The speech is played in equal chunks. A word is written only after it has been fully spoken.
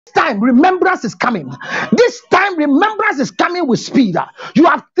time remembrance is coming. This time remembrance is coming with speed. You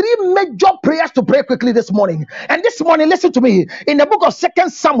have three major prayers to pray quickly this morning. And this morning, listen to me. In the book of 2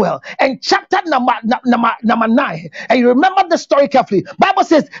 Samuel and chapter number 9, and you remember the story carefully. Bible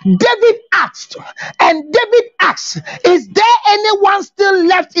says David asked, is there anyone still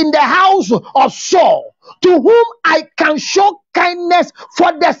left in the house of Saul to whom I can show kindness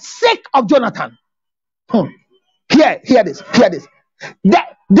for the sake of Jonathan? Hear this.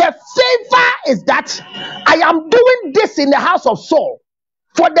 The favor is that I am doing this in the house of Saul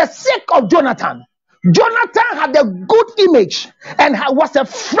for the sake of Jonathan. Jonathan had a good image and was a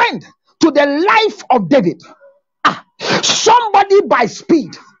friend to the life of David. Somebody by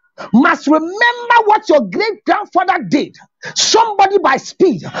speed must remember what your great grandfather did. Somebody by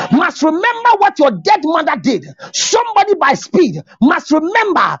speed must remember what your dead mother did. Somebody by speed must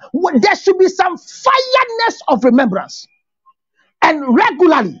remember there should be some fireness of remembrance. And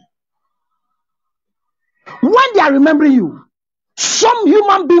regularly, when they are remembering you, some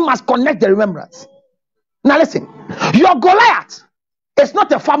human being must connect the remembrance. Now listen, your Goliath is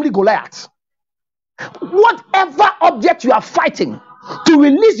not a family Goliath. Whatever object you are fighting to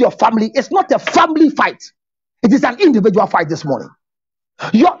release your family is not a family fight. It is an individual fight this morning.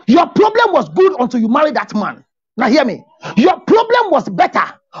 Your problem was good until you married that man. Now hear me. Your problem was better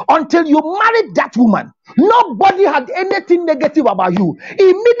until you married that woman. Nobody had anything negative about you.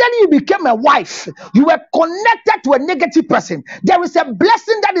 Immediately you became a wife, you were connected to a negative person. There is a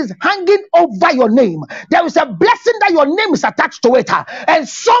blessing that is hanging over your name. There is a blessing that your name is attached to it. And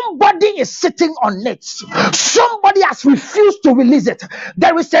somebody is sitting on it. Somebody has refused to release it.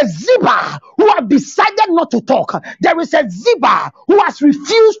 There is a Ziba who has decided not to talk. There is a Ziba who has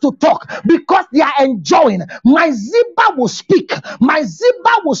refused to talk because they are enjoying. My Ziba will speak. My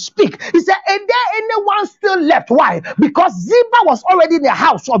Ziba will speak. He said, is there anyone still left? Why? Because Ziba was already in the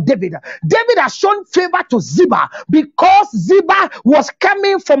house of David. David has shown favor to Ziba because Ziba was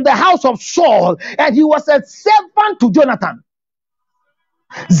coming from the house of Saul and he was a servant to Jonathan.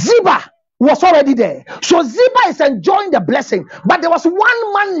 Ziba was already there. So Ziba is enjoying the blessing, but there was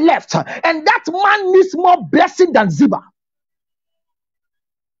one man left, and that man needs more blessing than Ziba.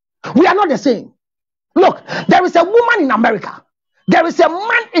 We are not the same. Look, there is a woman in America. There is a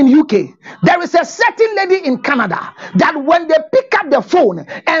man in UK. There is a certain lady in Canada that when they pick up the phone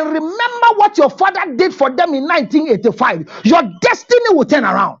and remember what your father did for them in 1985, your destiny will turn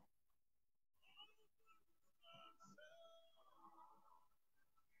around.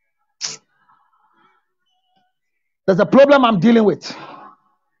 There's a problem I'm dealing with.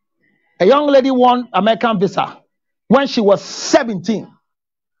 A young lady won American visa when she was 17.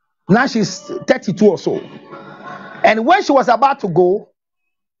 Now she's 32 or so. And when she was about to go,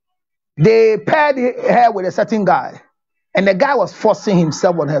 they paired her with a certain guy. And the guy was forcing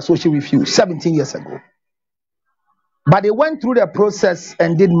himself on her, so she refused 17 years ago. But they went through the process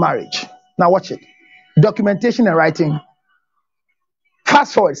and did marriage. Now watch it. Documentation and writing.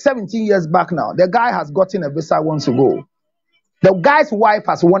 Fast forward 17 years back now. The guy has gotten a visa, wants to go. The guy's wife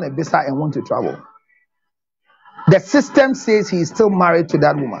has won a visa and wants to travel. The system says he is still married to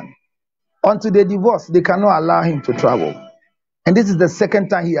that woman. Until they divorce, they cannot allow him to travel. And this is the second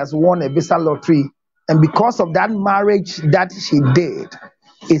time he has won a visa lottery. And because of that marriage that she did,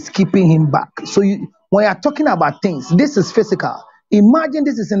 it's keeping him back. So when you're talking about things, this is physical. Imagine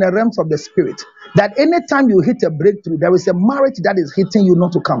this is in the realms of the spirit. That anytime you hit a breakthrough, there is a marriage that is hitting you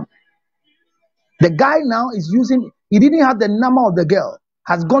not to come. The guy now is using, he didn't have the number of the girl,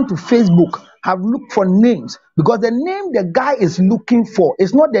 has gone to Facebook, have looked for names, because the name the guy is looking for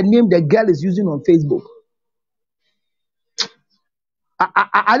is not the name the girl is using on Facebook.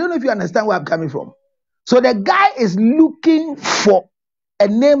 I don't know if you understand where I'm coming from. So the guy is looking for a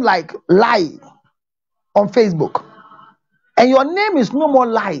name like Lie on Facebook. And your name is no more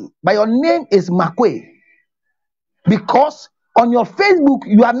Lie, but your name is Makwe. Because on your Facebook,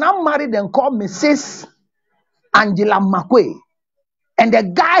 you are now married and called Mrs. Angela Makwe. And the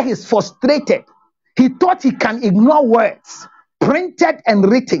guy is frustrated. He thought he can ignore words, printed and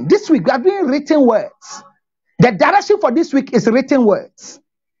written. This week, we are doing written words. The direction for this week is written words.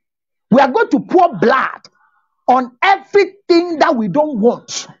 We are going to pour blood on everything that we don't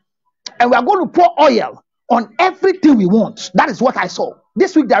want. And we are going to pour oil on everything we want. That is what I saw.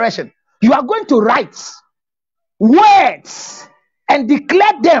 This week direction. You are going to write words and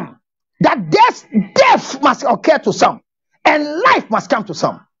declare them that death must occur to some and life must come to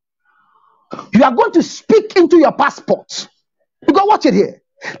some. You are going to speak into your passport. Because watch it here.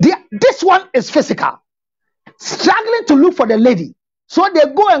 This one is physical. Struggling to look for the lady. So they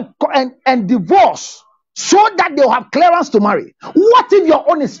go and divorce so that they'll have clearance to marry. What if your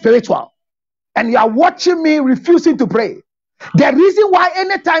own is spiritual and you are watching me refusing to pray? The reason why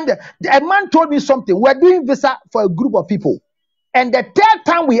anytime a man told me something, we're doing visa for a group of people, and the third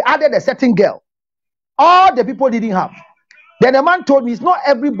time we added a certain girl, all the people didn't have. Then the man told me it's not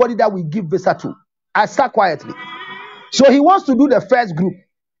everybody that we give visa to. I sat quietly. So he wants to do the first group,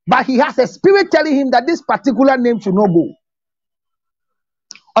 but he has a spirit telling him that this particular name should not go.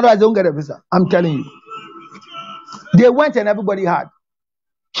 Otherwise, they don't get a visa. I'm telling you. They went and everybody had.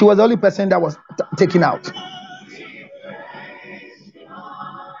 She was the only person that was taken out.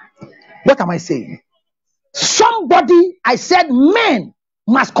 What am I saying? Somebody, I said, men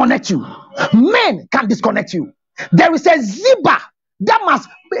must connect you. Men can disconnect you. There is a Ziba that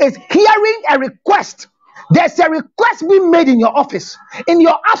is hearing a request. There's a request being made in your office. In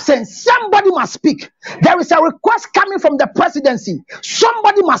your absence, somebody must speak. There is a request coming from the presidency.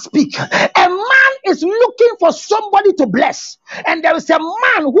 Somebody must speak. A man is looking for somebody to bless. And there is a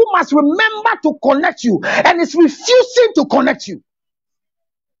man who must remember to connect you and is refusing to connect you.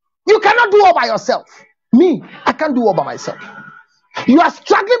 You cannot do all by yourself. Me, I can't do all by myself. You are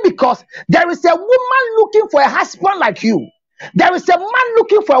struggling because there is a woman looking for a husband like you. There is a man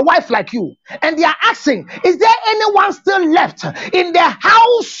looking for a wife like you. And they are asking, is there anyone still left in the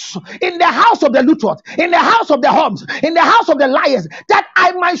house of the Lutot, in the house of the Hobbs, in the house of the liars, that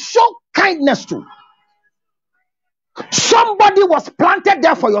I might show kindness to? Somebody was planted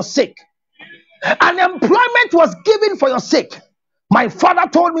there for your sake. An employment was given for your sake. My father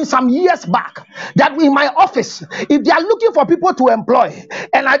told me some years back that in my office, if they are looking for people to employ,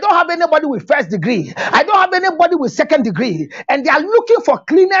 and I don't have anybody with first degree, I don't have anybody with second degree, and they are looking for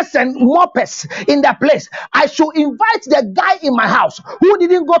cleaners and moppers in their place, I should invite the guy in my house who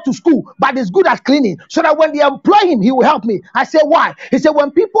didn't go to school but is good at cleaning, so that when they employ him, he will help me. I said, why? He said,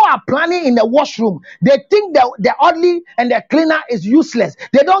 when people are planning in the washroom, they think the oddly and the cleaner is useless.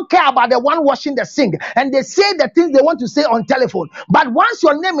 They don't care about the one washing the sink, and they say the things they want to say on telephone. But once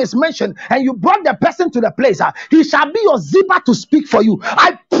your name is mentioned and you brought the person to the place, he shall be your Ziba to speak for you.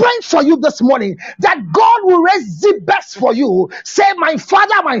 I pray for you this morning that God will raise Zibas for you. Say, my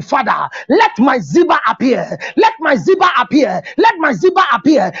father, let my Ziba appear. Let my Ziba appear. Let my Ziba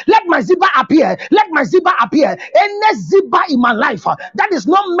appear. Let my Ziba appear. Let my Ziba appear. Any Ziba in my life that is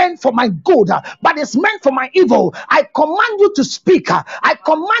not meant for my good, but is meant for my evil, I command you to speak. I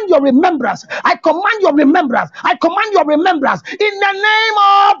command your remembrance. I command your remembrance. I command your remembrance in the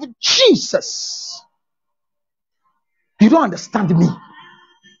name of Jesus. You don't understand me.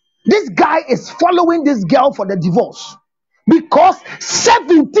 This guy is following this girl for the divorce because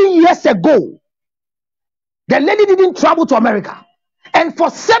 17 years ago, the lady didn't travel to America. And for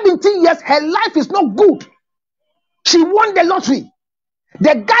 17 years, her life is not good. She won the lottery.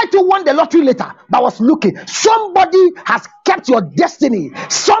 The guy too won the lottery later, but was looking. Somebody has kept your destiny.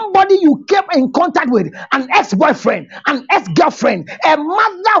 Somebody you came in contact with, an ex-boyfriend, an ex-girlfriend, a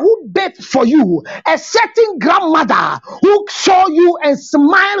mother who bathed for you, a certain grandmother who saw you and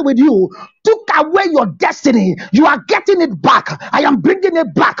smiled with you, took away your destiny. You are getting it back. I am bringing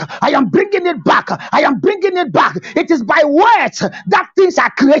it back. I am bringing it back. I am bringing it back. It is by words that things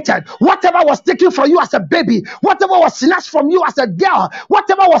are created. Whatever was taken from you as a baby, whatever was snatched from you as a girl,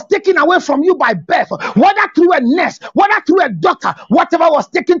 whatever was taken away from you by birth, whether through a nurse, whether through a doctor, whatever was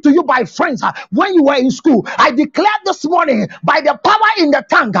taken to you by friends when you were in school, I declare this morning, by the power in the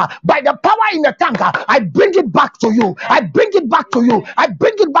tongue, by the power in the tongue, I bring it back to you. I bring it back to you. I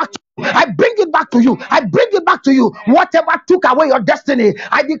bring it back to you. I bring it back to you. I bring it back to you. Whatever took away your destiny,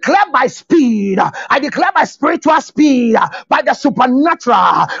 I declare by speed. I declare by spiritual speed, by the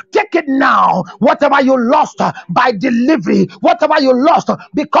supernatural. Take it now. Whatever you lost by delivery, whatever you lost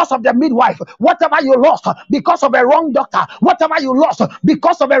because of the midwife, whatever you lost because of a wrong doctor, whatever you lost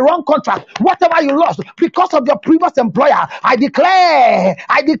because of a wrong contract, whatever you lost because of your previous employer, I declare,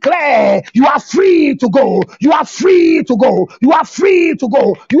 you are free to go. You are free to go. You are free to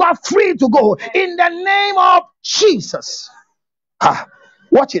go. You are free to go in the name of Jesus.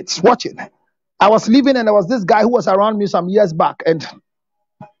 Watch it. I was living and there was this guy who was around me some years back, and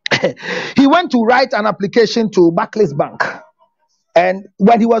he went to write an application to Barclays Bank. And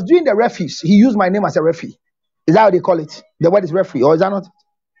when he was doing the refuse, he used my name as a referee. Is that how they call it? The word is referee, or is that not?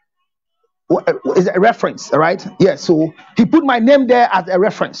 Is it a reference, right? Yes. So he put my name there as a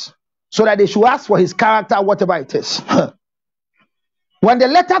reference so that they should ask for his character, whatever it is. When the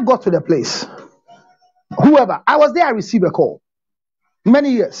letter got to the place, whoever, I was there, I received a call many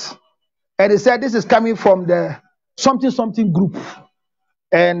years. And they said, this is coming from the something group.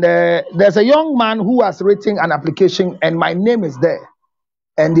 And there's a young man who has written an application and my name is there.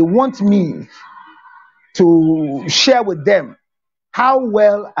 And they want me to share with them how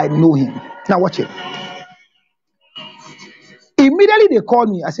well I know him. Now watch it. Immediately they called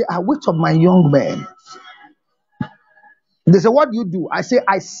me. I said, which of my young men? They said, what do you do? I say,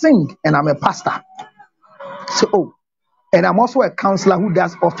 I sing and I'm a pastor. So, oh, and I'm also a counselor who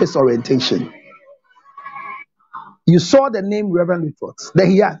does office orientation. You saw the name Reverend Lutrot. There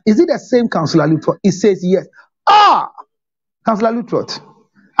he is. Is it the same Counselor Lutrot? He says yes. Counselor Lutrot,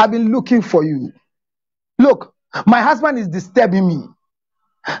 I've been looking for you. Look, my husband is disturbing me.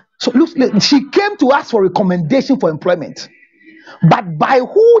 So look, she came to ask for recommendation for employment. But by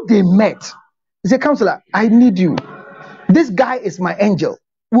who they met, he said, Counselor, I need you. This guy is my angel.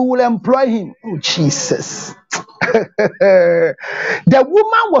 We will employ him. Oh, Jesus. The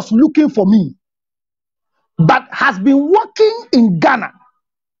woman was looking for me, but has been working in Ghana.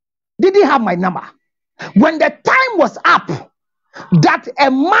 Didn't have my number. When the time was up that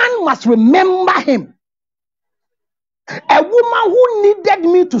a man must remember him, a woman who needed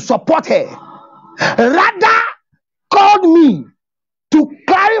me to support her rather called me to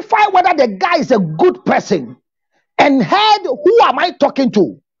clarify whether the guy is a good person and heard, who am I talking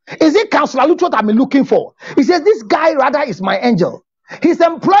to? Is it Counselor Lutrot I'm looking for? He says, this guy rather is my angel. His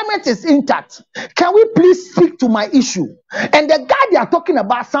employment is intact. Can we please speak to my issue? And the guy they are talking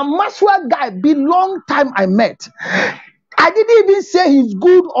about, some Maswa guy, be long time I met. I didn't even say he's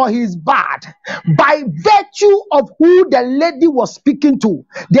good or he's bad. By virtue of who the lady was speaking to,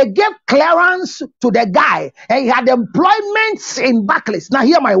 they gave clearance to the guy and he had employments in Barclays. Now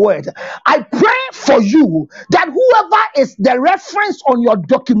hear my word. I pray for you that whoever is the reference on your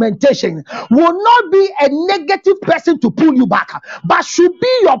documentation will not be a negative person to pull you back, but should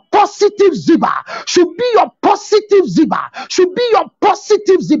be your positive zipper. Should be your positive zipper. Should be your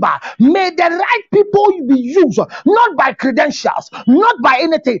positive zipper. May the right people be used, not by credentials, not by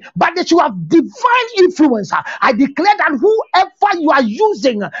anything, but that you have divine influence. I declare that whoever you are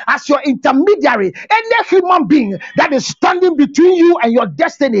using as your intermediary, any human being that is standing between you and your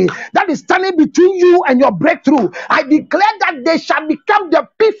destiny, that is standing between you and your breakthrough, I declare that they shall become the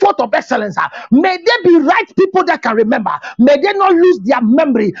pivot of excellence. May they be right people that can remember. May they not lose their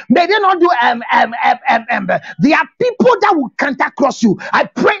memory. May they not do There are people that will can't cross you. I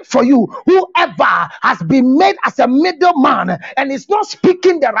pray for you, whoever has been made as a middleman and is not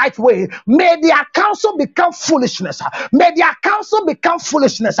speaking the right way, may their counsel become foolishness. May their counsel become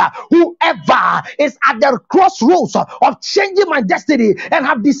foolishness. Whoever is at the crossroads of changing my destiny and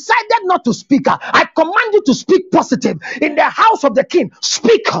have decided not to speak, I command you to speak positive. In the house of the king,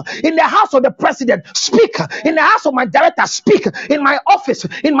 speak. In the house of the president, speak. In the house of my director, speak. In my office,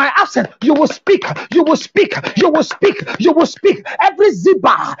 in my absence, you will speak. You will speak. You will speak. You will speak. Every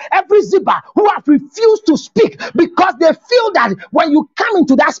zibber who have refused to speak because they feel that when you come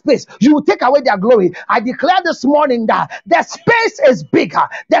into that space, you will take away their glory. I declare this morning that the space is bigger.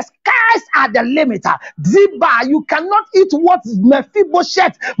 The skies are the limit. Zibber, you cannot eat what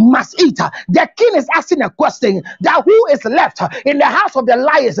Mephibosheth must eat. The king is asking a question that who is left in the house of the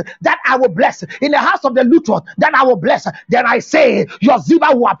liars that I will bless, in the house of the Lutrot that I will bless. Then I say, your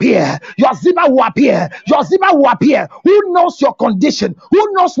zibber will appear. Your zibber will appear. Your zibber will appear. Who knows your condition?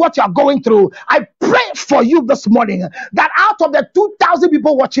 Who knows what you are going through? I pray for you this morning that out of the 2,000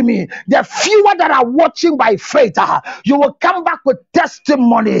 people watching me, the fewer that are watching by faith, you will come back with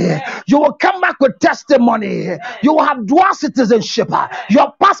testimony. You will come back with testimony. You will have dual citizenship.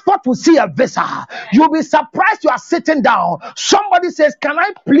 Your passport will see a visa. You'll be surprised you are sitting down. Somebody says, can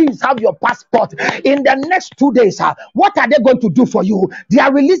I please have your passport in the next 2 days? What are they going to do for you? They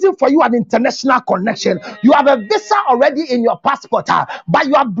are releasing for you an international connection. You have a visa already in your passport, but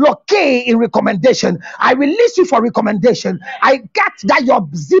you are blockade in recommendation. I release you for recommendation. I get that your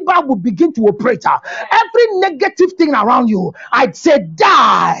zibber will begin to operate. Every negative thing around you, I'd say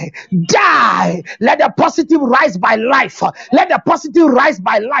die. Let the positive rise by life. Let the positive rise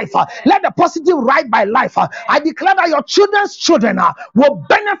by life. Let the positive rise by life. I declare that your children's children will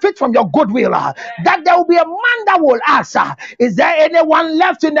benefit from your goodwill. That there will be a man that will ask, is there anyone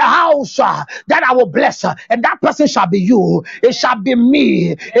left in the house that I will bless? And that person shall be you. It shall be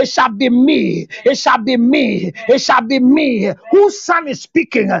me. It shall be me. It shall be me. It shall be me. Whose son is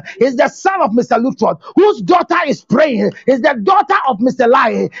speaking is the son of Mr. Lutrot. Whose daughter is praying is the daughter of Mr.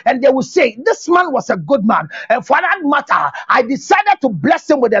 Lai. And they will say, this man was a good man. And for that matter, I decided to bless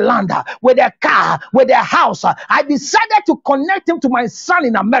him with a land, with a car, with a house. I decided to connect him to my son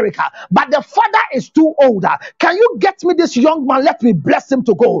in America. But the father is too old. Can you get me this young man? Let me bless him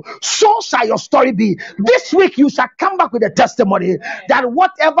to go. So shall your story be. This week you shall come back with a testimony that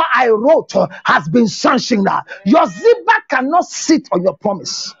whatever I wrote has been sanctioned. Your zibber cannot sit on your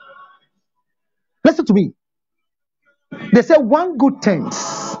promise. Listen to me. They say one good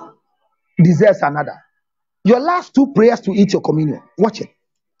things deserves another. Your last two prayers to eat your communion. Watch it.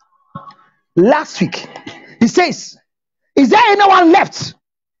 Last week, he says, is there anyone left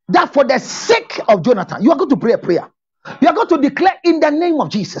that for the sake of Jonathan, you are going to pray a prayer? You are going to declare in the name of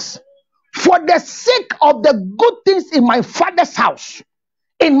Jesus, for the sake of the good things in my father's house,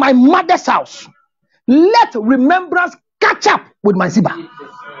 in my mother's house, let remembrance catch up with my Ziba.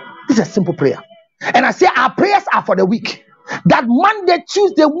 This is a simple prayer. And I say our prayers are for the week. That Monday,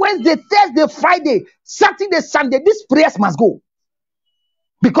 Tuesday, Wednesday, Thursday, Friday, Saturday, Sunday, these prayers must go.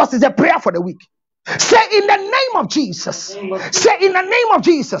 Because it's a prayer for the week. Say in the name of Jesus. Say in the name of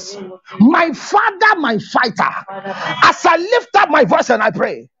Jesus. My Father, my fighter. As I lift up my voice and I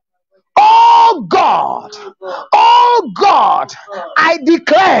pray. Oh God, I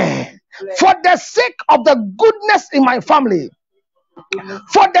declare for the sake of the goodness in my family,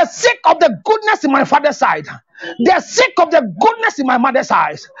 for the sake of the goodness in my father's side, the sake of the goodness in my mother's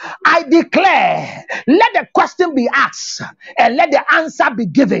eyes, I declare, let the question be asked and let the answer be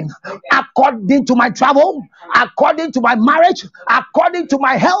given according to my travel, according to my marriage, according to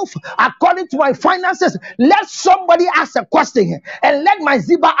my health, according to my finances. Let somebody ask a question and let my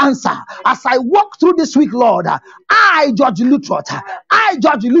Ziba answer. As I walk through this week, Lord, I, George Lutrot,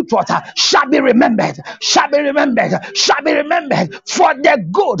 shall be remembered, shall be remembered, shall be remembered for the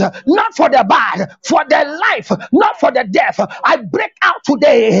good, not for the bad, for the life, not for the death. I break out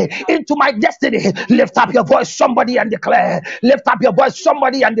today into my destiny. Lift up your voice, somebody, and declare. Lift up your voice,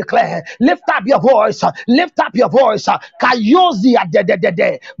 somebody, and declare. Lift up your voice. Lift up your voice. Kayozi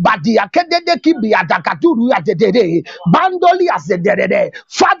adedede, badia kedede kibia dagaduru adedede, bandoli azedede.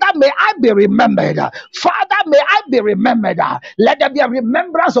 Father, may I be remembered. Father, may I be remembered. Let there be a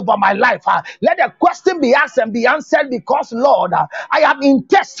remembrance over my life. Let the question be asked and be answered, because Lord, I am in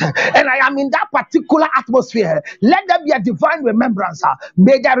test and I am in that particular atmosphere. Let there be a divine remembrance.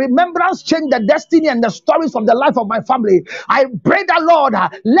 May the remembrance change the destiny and the stories of the life of my family. I pray that, Lord,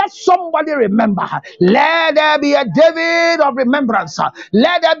 let somebody remember. Let there be a David of remembrance.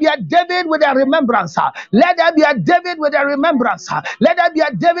 Let there be a David with a remembrance. Let there be a David with a remembrance. Let there be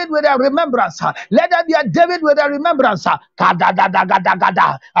a David with a remembrance. Let there be a David with a remembrance.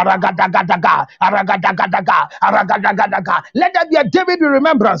 Kadadadagadaga, aragadagadaga, aragadagadaga, aragadagadaga. Let there be a David with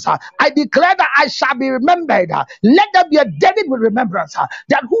remembrance. I declare that I shall be remembered. Let there be a David with remembrance.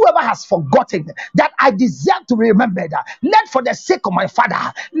 That whoever has forgotten that I deserve to be remembered, let for the sake of my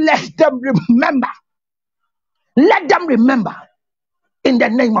father, let them remember. Let them remember in the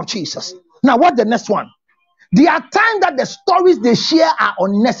name of Jesus. Now, what's the next one? There are times that the stories they share are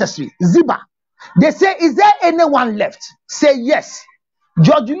unnecessary. Ziba, they say, is there anyone left? Say yes.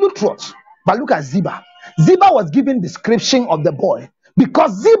 George Lutrot. But look at Ziba. Ziba was given description of the boy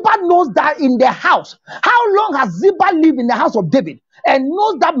because Ziba knows that in the house. How long has Ziba lived in the house of David and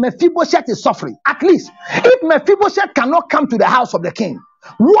knows that Mephibosheth is suffering? At least, if Mephibosheth cannot come to the house of the king,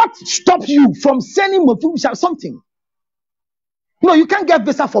 what stops you from sending Mephibosheth something? No, you can't get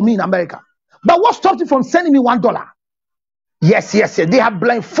visa for me in America. But what stops you from sending me $1? Yes. They have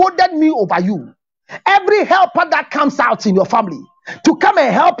blindfolded me over you. Every helper that comes out in your family to come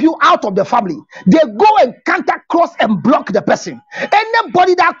and help you out of the family, they go and contact cross and block the person.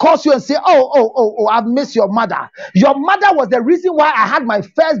 Anybody that calls you and say, oh, I've missed your mother. Your mother was the reason why I had my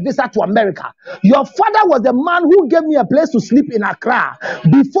first visa to America. Your father was the man who gave me a place to sleep in Accra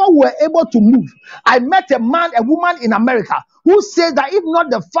before we were able to move. I met a woman in America who says that if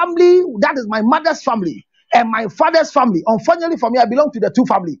not the family, that is my mother's family and my father's family. Unfortunately for me, I belong to the two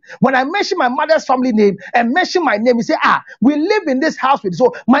family. When I mention my mother's family name and mention my name, you say, we live in this house with.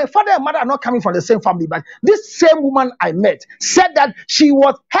 So my father and mother are not coming from the same family. But this same woman I met said that she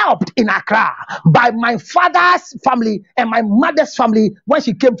was helped in Accra by my father's family and my mother's family when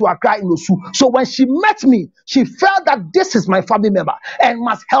she came to Accra in Osu. So when she met me, she felt that this is my family member and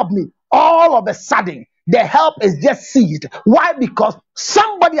must help me. All of a sudden, the help is just seized. Why? Because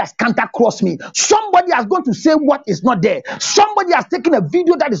somebody has counter-crossed me. Somebody has gone to say what is not there. Somebody has taken a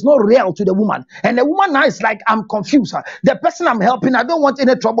video that is not real to the woman. And the woman now is like, I'm confused. The person I'm helping, I don't want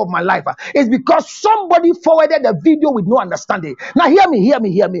any trouble of my life. It's because somebody forwarded the video with no understanding. Now hear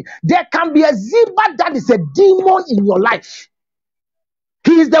me. There can be a Ziba that is a demon in your life.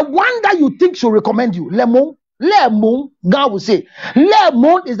 He is the one that you think should recommend you. Lemon, God will say,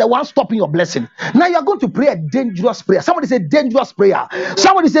 Lemon is the one stopping your blessing. Now you are going to pray a dangerous prayer. Somebody say dangerous prayer.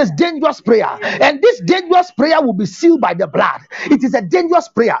 Somebody says dangerous prayer. And this dangerous prayer will be sealed by the blood. It is a dangerous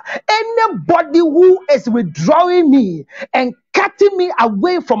prayer. Anybody who is withdrawing me and cutting me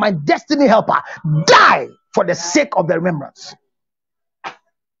away from my destiny helper, die for the sake of the remembrance.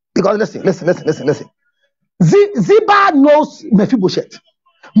 Because listen. Ziba knows Mephibosheth.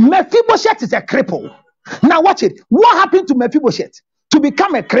 Mephibosheth is a cripple. Now watch it. What happened to Mephibosheth to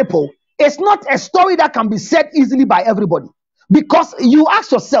become a cripple? It's not a story that can be said easily by everybody. Because you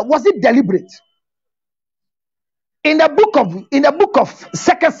ask yourself, was it deliberate? In the book of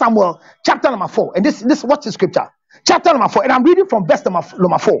 2 Samuel, chapter number 4, and this what's the scripture? Chapter number 4, and I'm reading from verse number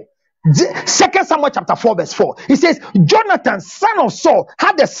 4. 2 Samuel chapter 4, verse 4. It says, Jonathan, son of Saul,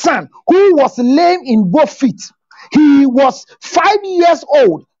 had a son who was lame in both feet. He was 5 years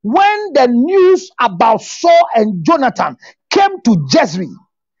old when the news about Saul and Jonathan came to Jezreel.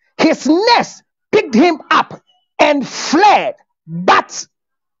 His nurse picked him up and fled, but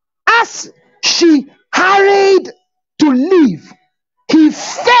as she hurried to leave, he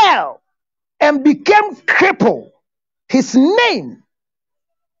fell and became crippled. His name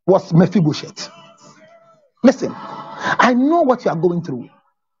was Mephibosheth. Listen, I know what you are going through.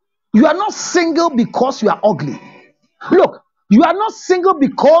 You are not single because you are ugly. Look, you are not single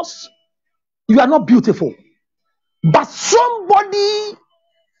because you are not beautiful. But somebody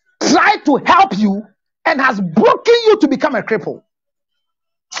tried to help you and has broken you to become a cripple.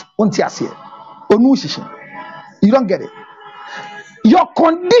 You don't get it. Your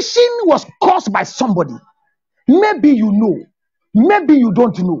condition was caused by somebody. Maybe you know, maybe you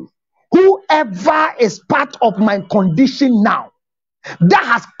don't know. Whoever is part of my condition now that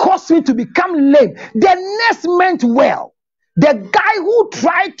has caused me to become lame, the nurse meant well. The guy who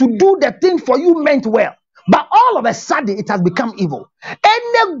tried to do the thing for you meant well. But all of a sudden, it has become evil.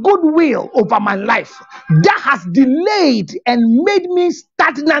 Any goodwill over my life that has delayed and made me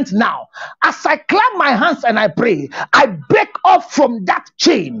stagnant now, as I clap my hands and I pray, I break off from that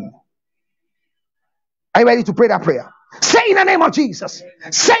chain. Are you ready to pray that prayer? Say in the name of Jesus.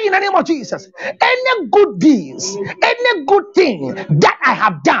 Say in the name of Jesus. Any good deeds, any good thing that I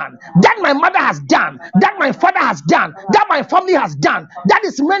have done, that my mother has done, that my father has done, that my family has done, that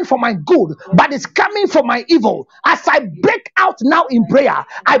is meant for my good, but it's coming for my evil. As I break out now in prayer,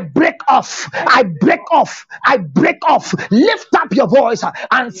 I break off. I break off. I break off. Lift up your voice.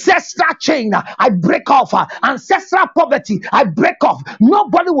 Ancestral chain. I break off. Ancestral poverty. I break off.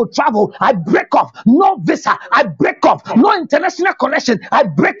 Nobody will travel. I break off. No visa. I break off. No international connection. I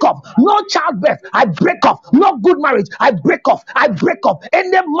break off. No childbirth. I break off. No good marriage. I break off. I break off.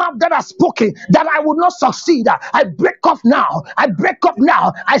 Any mouth that has spoken that I will not succeed, I break off now. I break off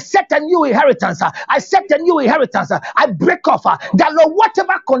now. I set a new inheritance. I set a new inheritance. I break off. That Lord,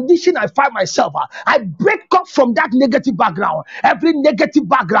 whatever condition I find myself, I break off from that negative background. Every negative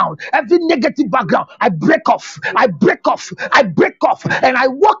background. Every negative background. I break off. I break off. I break off. And I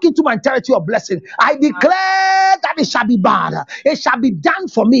walk into my territory of blessing. I declare that it shall be bad. It shall be done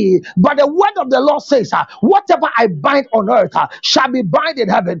for me. But the word of the Lord says, whatever I bind on earth shall be bind in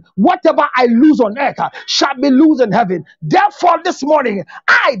heaven. Whatever I lose on earth shall be loose in heaven. Therefore, this morning,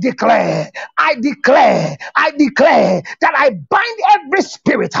 I declare that I bind every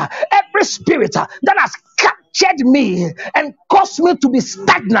spirit that has captured me and caused me to be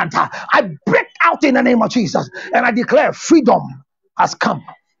stagnant. I break out in the name of Jesus, and I declare freedom has come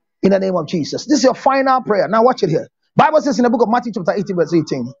in the name of Jesus. This is your final prayer. Now watch it here. Bible says in the book of Matthew chapter 18 verse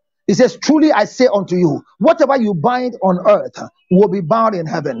 18, it says, truly I say unto you, whatever you bind on earth will be bound in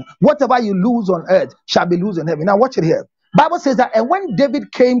heaven. Whatever you lose on earth shall be loosed in heaven. Now watch it here. Bible says that, and when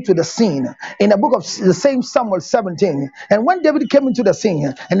David came to the scene in the book of the same Samuel 17, and when David came into the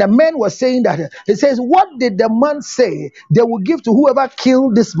scene, and the men were saying that, it says, what did the man say they will give to whoever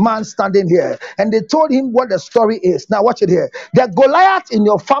killed this man standing here? And they told him what the story is. Now watch it here. The Goliath in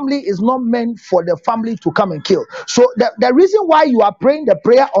your family is not meant for the family to come and kill. So the reason why you are praying the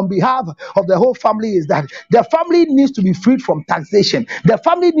prayer on behalf of the whole family is that the family needs to be freed from taxation. The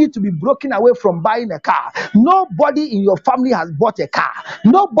family needs to be broken away from buying a car. Nobody in your family has bought a car.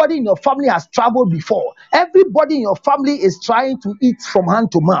 Nobody in your family has traveled before. Everybody in your family is trying to eat from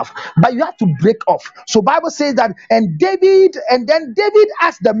hand to mouth, but you have to break off. So Bible says that, and then David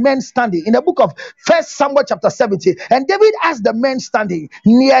asked the men standing in the book of 1 Samuel chapter 17, and David asked the men standing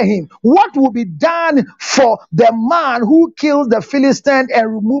near him, what will be done for the man who killed the Philistine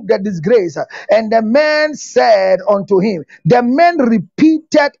and removed the disgrace? And the men said unto him, the men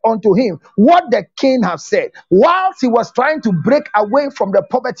repeated unto him what the king had said. Whilst he was trying to break away from the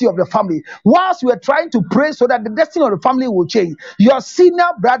poverty of the family, whilst we were trying to pray so that the destiny of the family will change, your senior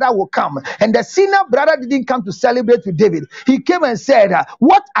brother will come. And the senior brother didn't come to celebrate with David. He came and said,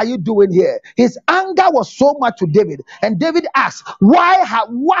 what are you doing here? His anger was so much to David. And David asked,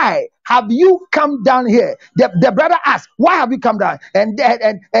 why have you come down here? The brother asked, why have you come down? And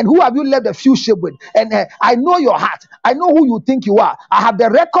who have you left the fellowship with? And I know your heart. I know who you think you are. I have the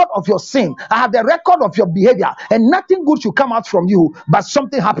record of your sin. I have the record of your behavior. And nothing good should come out from you, but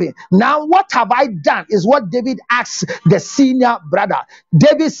something happened. Now, what have I done? Is what David asked the senior brother.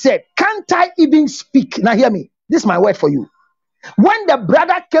 David said, can't I even speak? Now hear me. This is my word for you. When the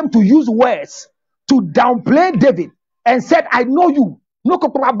brother came to use words to downplay David and said, I know you. No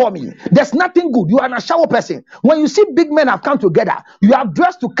about me. There's nothing good. You are a shower person. When you see big men have come together, you have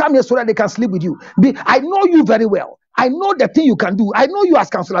dressed to come here so that they can sleep with you. I know you very well. I know the thing you can do. I know you as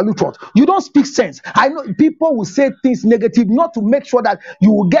Counselor Lutrot. You don't speak sense. I know people will say things negative not to make sure that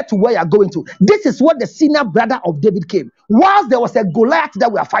you will get to where you're going to. This is what the senior brother of David came. Whilst there was a Goliath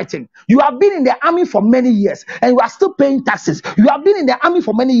that we are fighting, you have been in the army for many years and you are still paying taxes. You have been in the army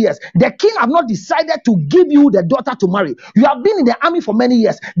for many years. The king have not decided to give you the daughter to marry. You have been in the army for many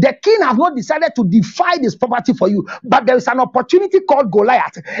years. The king have not decided to divide his property for you. But there is an opportunity called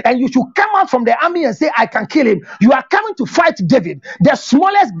Goliath, and you should come out from the army and say, I can kill him. You are coming to fight David, the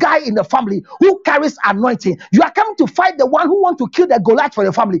smallest guy in the family who carries anointing. You are coming to fight the one who wants to kill the Goliath for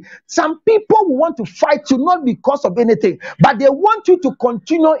the family. Some people will want to fight you not because of anything, but they want you to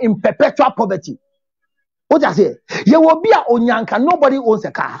continue in perpetual poverty. What I say? You will be a onyanka. Nobody owns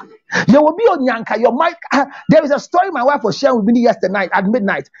a car. You will be onyanka. Your mic. There is a story my wife was sharing with me yesterday night at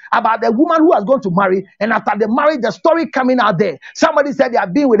midnight about the woman who was going to marry, and after the marriage, the story coming out there. Somebody said they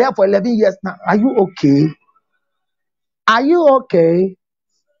have been with her for 11 years now. Are you okay? Are you okay?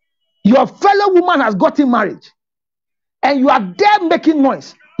 Your fellow woman has gotten married, and you are there making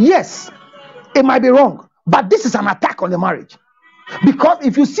noise. Yes, it might be wrong, but this is an attack on the marriage. Because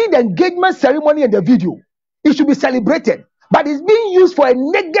if you see the engagement ceremony in the video, it should be celebrated, but it's being used for a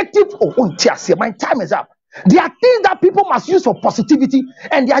negative. My time is up. There are things that people must use for positivity,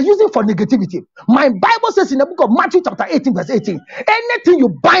 and they are using for negativity. My Bible says in the book of Matthew chapter 18 verse 18, anything you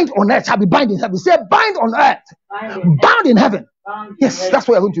bind on earth shall be bound in heaven. Say bind on earth, bound in heaven. Yes, that's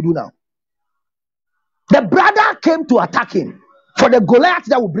what we're going to do now. The brother came to attack him for the Goliath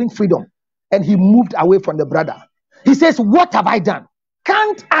that will bring freedom, and he moved away from the brother. He says, what have I done?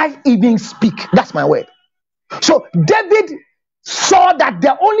 Can't I even speak? That's my word. So David saw that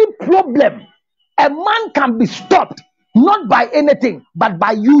the only problem, a man can be stopped not by anything, but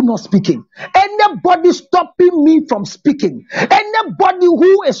by you not speaking. Anybody stopping me from speaking, anybody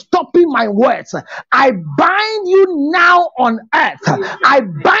who is stopping my words, I bind you now on earth. I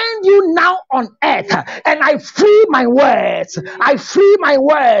bind you now on earth, and I free my words. I free my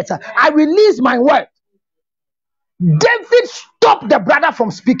words. I release my word. David stopped the brother from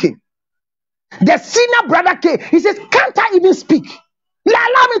speaking. The senior brother came. He says, can't I even speak?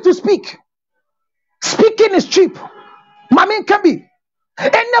 Allow me to speak. Speaking is cheap. Mami can be.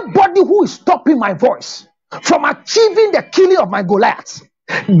 Anybody who is stopping my voice from achieving the killing of my Goliath,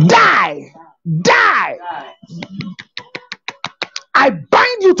 die. I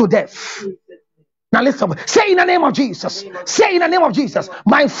bind you to death. Now listen, say in the name of Jesus. Say in the name of Jesus.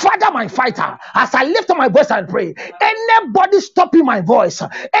 My Father, my fighter, as I lift up my voice and pray, anybody stopping my voice,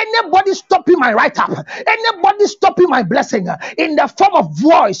 anybody stopping my right up, anybody stopping my blessing in the form of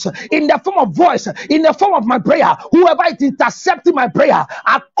voice, in the form of voice, in the form of my prayer, whoever is intercepting my prayer,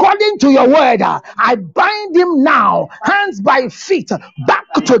 according to your word, I bind him now, hands by feet, back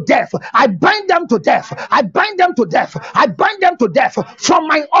to death. I bind them to death. I bind them to death. I bind them to death from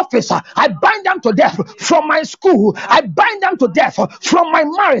my office. I bind them to death from my school. I bind them to death from my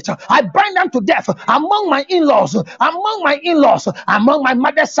marriage. I bind them to death among my in-laws, among my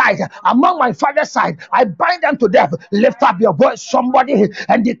mother's side, among my father's side. I bind them to death. Lift up your voice, somebody,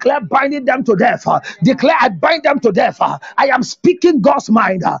 and declare binding them to death. Declare I bind them to death. I am speaking God's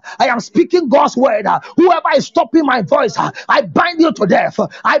mind. I am speaking God's word. Whoever is stopping my voice, I bind you to death.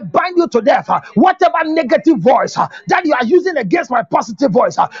 I bind you to death. Whatever negative voice that you are using against my positive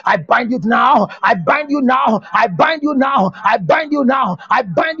voice, I bind you now. I bind you now. I bind you now. I bind you now. I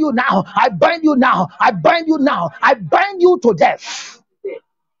bind you now. I bind you now. I bind you now. I bind you to death.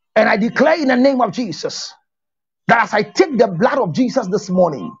 And I declare in the name of Jesus that as I take the blood of Jesus this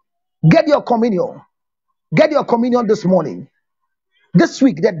morning, get your communion. Get your communion this morning. This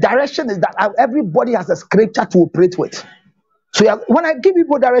week, the direction is that everybody has a scripture to operate with. So when I give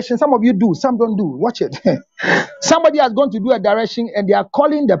people direction, some of you do, some don't do. Watch it. Somebody has gone to do a direction and they are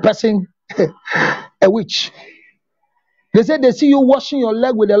calling the person a witch. They said they see you washing your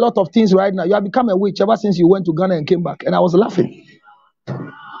leg with a lot of things right now. You have become a witch ever since you went to Ghana and came back. And I was laughing.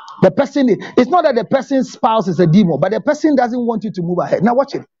 The person, it's not that the person's spouse is a demon, but the person doesn't want you to move ahead. Now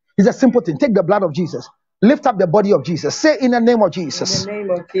watch it. It's a simple thing. Take the blood of Jesus. Lift up the body of Jesus. Say, in the name of Jesus. In the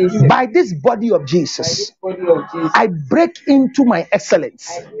name of Jesus. By this body of Jesus, I break into my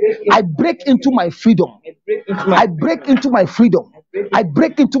excellence. I break into my freedom. I break into my freedom. I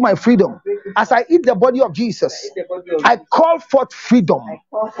break into my freedom. As I eat the body of Jesus, I call forth freedom.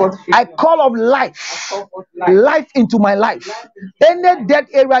 I call of life. Life into my life. Any dead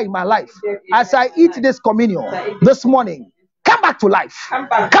area in my life, as I eat this communion this morning, come back to life. Come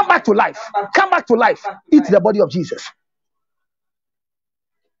back to life. Come back to life. Eat the body of Jesus.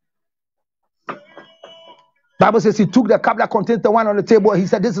 Bible says he took the cup that contains the wine on the table. He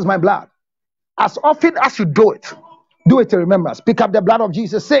said, this is my blood. As often as you do it in remembrance. Pick up the blood of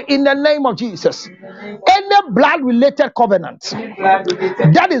Jesus. Say, in the name of Jesus. Any blood-related covenant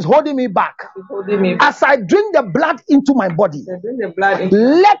that is holding me back, as I drink the blood into my body,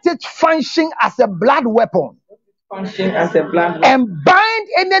 let it function as a blood weapon. And bind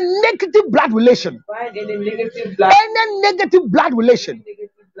any negative blood relation. Any negative blood relation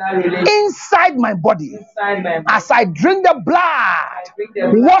inside my body. As I drink the blood,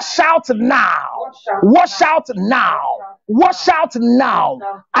 wash out now. Wash out now. Wash out now.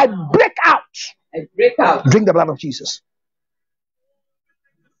 I break out. Drink the blood of Jesus.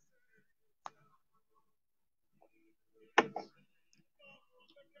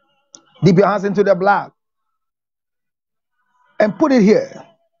 Dip your hands into the blood and put it here.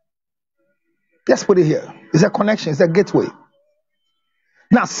 Just put it here. It's a connection. It's a gateway.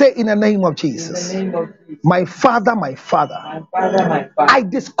 Now say, in the name of Jesus. My Father, my Father. I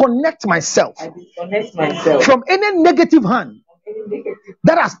disconnect myself from any negative hand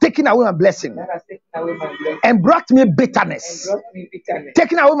that has taken away my blessing and brought me bitterness.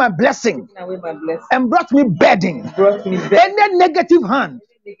 Taken away my blessing and brought me burden. Any negative hand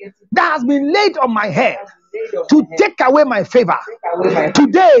that has been laid on my head to take away my favor.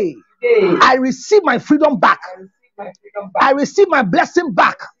 Today, I receive my freedom back. I receive my blessing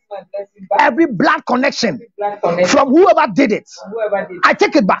back. Every blood connection from whoever did it, I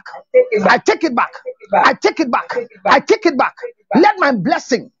take it back. I take it back. I take it back. I take it back. Let my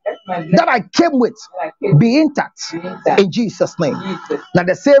blessing that I came with be intact in Jesus' name. Now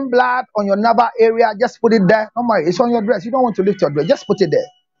the same blood on your navel area, just put it there. Don't worry, it's on your dress. You don't want to lift your dress. Just put it there.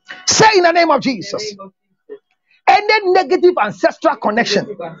 Say, in the name of Jesus. Any negative ancestral connection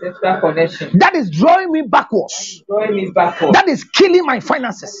that is drawing me backwards, that is killing my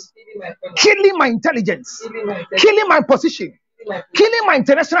finances, killing my intelligence, killing my position, killing my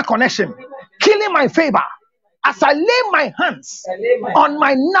international connection, killing my favor. As I lay my hands on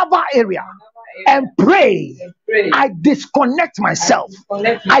my navel area and pray, I disconnect myself.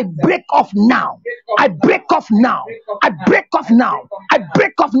 I break off now. I break off now. I break off now. I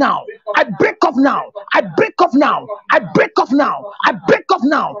break off now. I break off now. I break off now. I break off now. I break off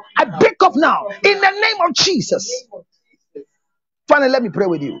now. I break off now. In the name of Jesus. Finally, let me pray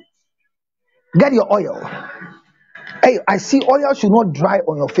with you. Get your oil. Hey, I see oil should not dry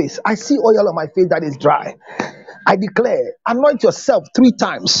on your face. I see oil on my face that is dry. I declare, anoint yourself 3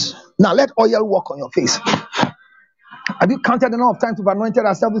 times. Now let oil walk on your face. Have you counted the number of times we've anointed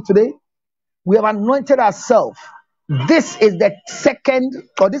ourselves today? We have anointed ourselves. This is the second,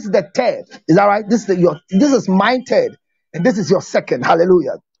 or this is the third. Is that right? This is my third, and this is your second.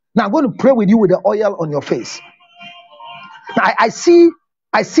 Hallelujah. Now I'm going to pray with you with the oil on your face. Now I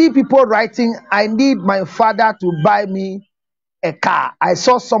see people writing, I need my father to buy me a car. I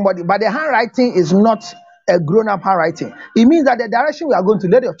saw somebody, but the handwriting is not a grown-up handwriting. It means that the direction we are going to,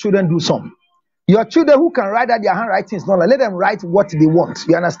 let your children do some. Your children who can write that their handwriting is not, let them write what they want.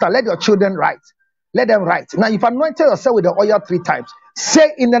 You understand? Let your children write. Let them write. Now, you've anointed yourself with the oil 3 times.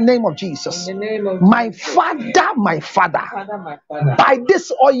 Say, in the name of Jesus, my Father, my Father, by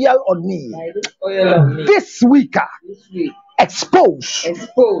this oil on me, this week, expose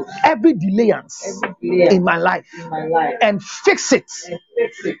every delayance in my life and fix it.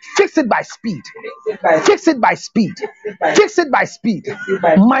 Fix it by speed. Fix it by speed. Fix it by speed.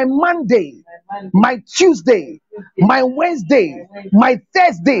 My Monday, my Tuesday, my Wednesday, my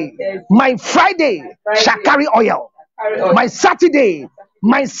Thursday, my Friday shall carry oil. My Saturday,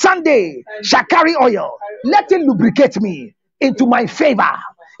 my Sunday shall carry oil. Let it lubricate me into my favor.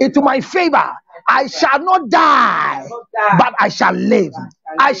 Into my favor. I shall not die, but I shall live.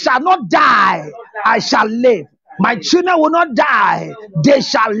 I shall not die, I shall live. My children will not die, they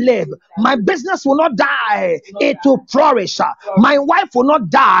shall live. My business will not die, it will flourish. My wife will not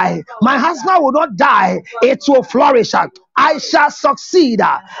die, my husband will not die, it will flourish. I shall succeed.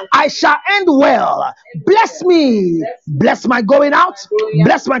 I shall end well. Bless me. Bless my going out.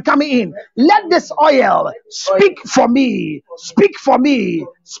 Bless my coming in. Let this oil speak for me. Speak for me.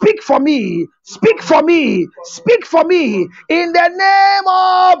 Speak for me. Speak for me. Speak for me. In the name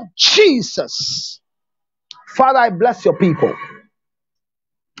of Jesus. Father, I bless your people.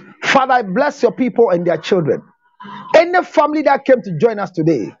 Father, I bless your people and their children. Any family that came to join us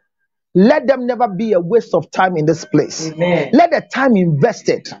today, let them never be a waste of time in this place. Amen. Let the time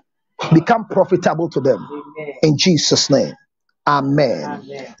invested become profitable to them. Amen. In Jesus' name. Amen.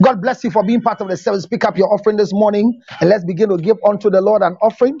 Amen. God bless you for being part of the service. Pick up your offering this morning and let's begin to give unto the Lord an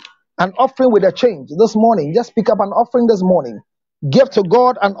offering. An offering with a change this morning. Just pick up an offering this morning. Give to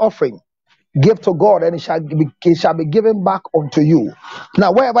God an offering. Give to God and it shall be given back unto you.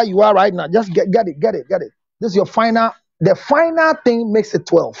 Now, wherever you are right now, just get it. This is your final. The final thing makes it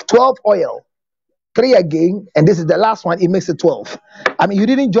 12. 12 oil. 3 again, and this is the last one. It makes it 12. I mean, you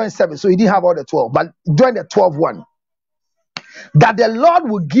didn't join 7, so you didn't have all the 12, but join the 12 one. That the Lord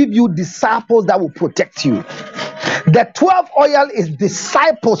will give you disciples that will protect you. The 12 oil is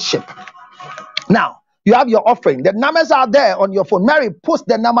discipleship. Now, you have your offering. The numbers are there on your phone. Mary, post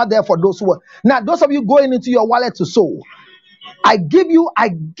the number there for those who are. Now, those of you going into your wallet to sow, I give you a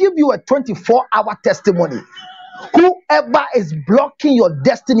 24-hour testimony. Whoever is blocking your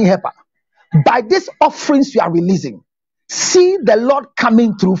destiny helper, by these offerings you are releasing, see the Lord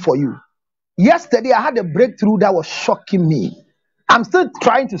coming through for you. Yesterday, I had a breakthrough that was shocking me. I'm still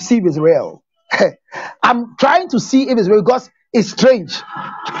trying to see if it's real. I'm trying to see if it's real because it's strange.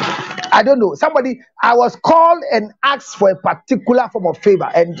 I don't know. I was called and asked for a particular form of favor,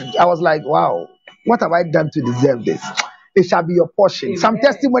 and I was like, wow, what have I done to deserve this? It shall be your portion. Amen. Some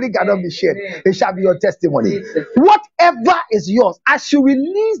testimony cannot be shared. Amen. It shall be your testimony. Whatever is yours, as you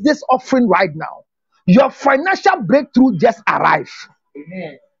release this offering right now, your financial breakthrough just arrived.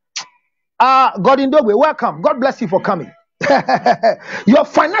 Amen. God in the way, welcome. God bless you for coming. Your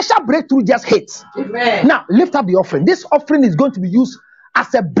financial breakthrough just hit. Amen. Now, lift up the offering. This offering is going to be used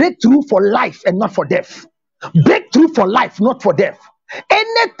as a breakthrough for life and not for death. Breakthrough for life, not for death.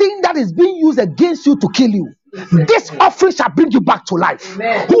 Anything that is being used against you to kill you, this offering shall bring you back to life.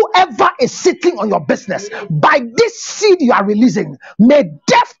 Amen. Whoever is sitting on your business, by this seed you are releasing, may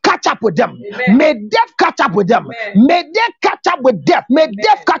death catch up with them. Amen. May death catch up with them. Amen. May they catch up with death. May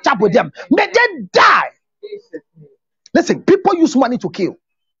death catch up with them. May they die. Listen, people use money to kill.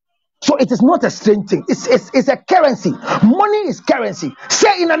 So it is not a strange thing. It's a currency. Money is currency.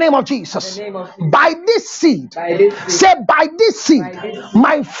 Say in the name of Jesus. By this seed. Say by this seed.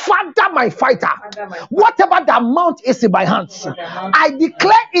 My Father, my fighter. Whatever the amount is in my hands, I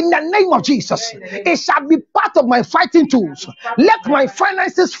declare in the name of Jesus, it shall be part of my fighting tools. Let my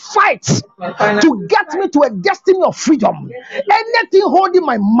finances fight to get me to a destiny of freedom. Anything holding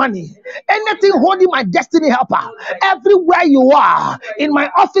my money, anything holding my destiny helper, everywhere you are, in my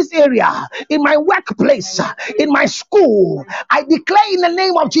office area, in my workplace, in my school, I declare in the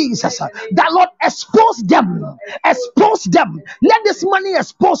name of Jesus that Lord expose them, expose them. Let this money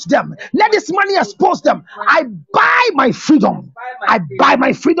expose them. Let this money expose them. I buy my freedom. I buy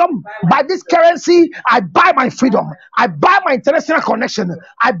my freedom. By this currency, I buy my freedom. I buy my international connection.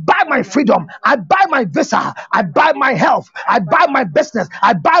 I buy my freedom. I buy my visa. I buy my health. I buy my business.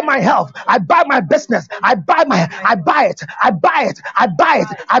 I buy my health. I buy my business. I buy it. I buy it. I buy it.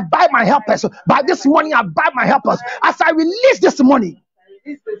 I buy my helpers. By this money, I buy my helpers. As I release this money,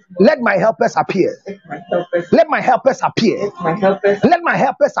 let my helpers appear. Let my helpers appear. Let my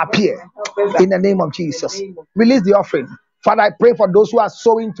helpers appear. In the name of Jesus. Release the offering. Father, I pray for those who are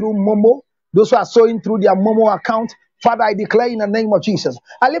sowing through Momo, those who are sowing through their Momo account. Father, I declare in the name of Jesus,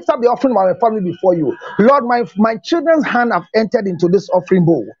 I lift up the offering of my family before you. Lord, my children's hand have entered into this offering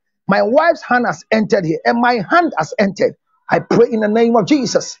bowl. My wife's hand has entered here, and my hand has entered. I pray in the name of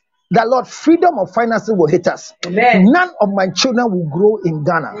Jesus that, Lord, freedom of finances will hit us. Amen. None of my children will grow in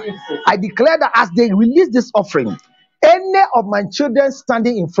Ghana. I declare that as they release this offering, any of my children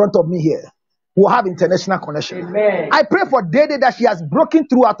standing in front of me here will have international connection. Amen. I pray for Dede that she has broken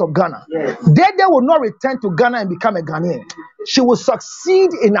through out of Ghana. Yes. Dede will not return to Ghana and become a Ghanaian. She will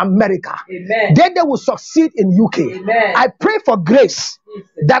succeed in America. Amen. Dede will succeed in UK. Amen. I pray for grace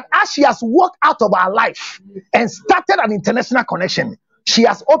that as she has walked out of our life and started an international connection, she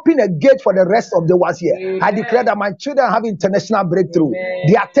has opened a gate for the rest of the ones here. Amen. I declare that my children have international breakthrough. Amen.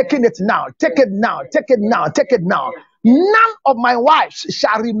 They are taking it now. Take it now. Take it now. Take it now. None of my wives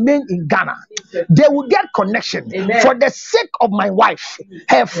shall remain in Ghana. They will get connection. Amen. For the sake of my wife,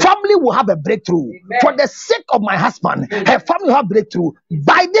 her family will have a breakthrough. Amen. For the sake of my husband, her family will have breakthrough.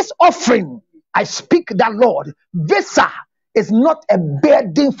 By this offering, I speak that, Lord, visa is not a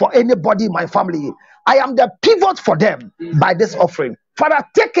burden for anybody in my family. I am the pivot for them by this offering. Father,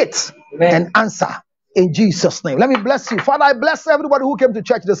 take it and answer in Jesus' name. Let me bless you. Father, I bless everybody who came to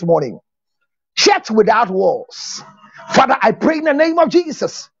church this morning. Church without walls. Father, I pray in the name of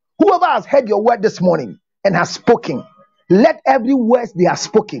Jesus. Whoever has heard your word this morning and has spoken, let every word they have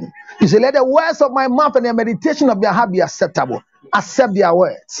spoken. You say, let the words of my mouth and the meditation of their heart be acceptable. Accept their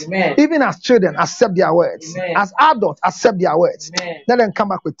words. Amen. Even as children, accept their words. Amen. As adults, accept their words. Amen. Let them come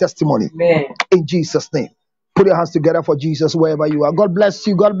back with testimony. Amen. In Jesus' name. Put your hands together for Jesus wherever you are. God bless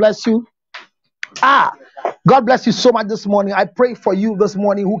you. God bless you. God bless you so much this morning. I pray for you this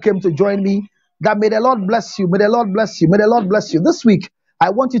morning who came to join me, that may the Lord bless you. May the Lord bless you. May the Lord bless you. This week, I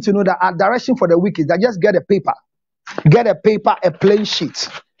want you to know that our direction for the week is that just get a paper. Get a paper, a plain sheet.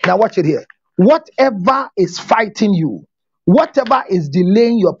 Now watch it here. Whatever is fighting you, whatever is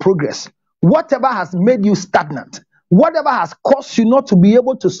delaying your progress, whatever has made you stagnant, whatever has caused you not to be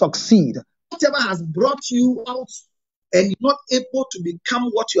able to succeed, whatever has brought you out and you're not able to become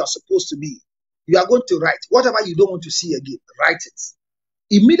what you are supposed to be, you are going to write. Whatever you don't want to see again, write it.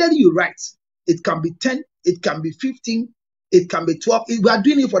 Immediately you write. It can be 10, it can be 15, it can be 12. We are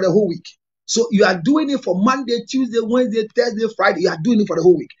doing it for the whole week. So you are doing it for Monday, Tuesday, Wednesday, Thursday, Friday. You are doing it for the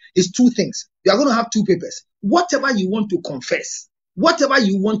whole week. It's two things. You are going to have two papers. Whatever you want to confess, whatever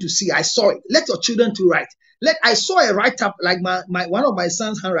you want to see, I saw it. Let your children to write. I saw a write-up like my one of my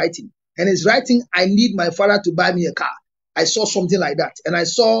sons' handwriting, and it's writing, I need my father to buy me a car. I saw something like that. And I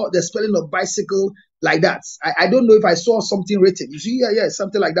saw the spelling of bicycle like that. I don't know if I saw something written. You see, yeah,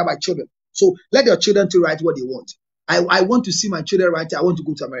 something like that by children. So let your children to write what they want. I want to see my children write, I want to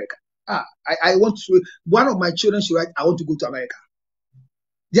go to America. I want to, one of my children should write, I want to go to America.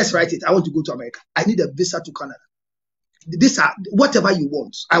 Just write it. I want to go to America. I need a visa to Canada. These are whatever you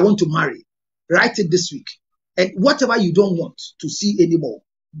want. I want to marry. Write it this week. And whatever you don't want to see anymore,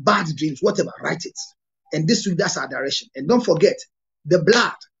 bad dreams, whatever, write it. And this week, that's our direction. And don't forget the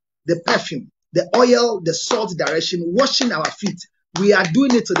blood, the perfume, the oil, the salt direction, washing our feet. We are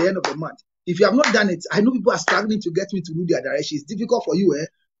doing it to the end of the month. If you have not done it, I know people are struggling to get me to do their direction. It's difficult for you.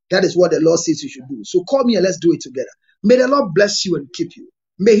 That is what the Lord says you should do. So call me and let's do it together. May the Lord bless you and keep you.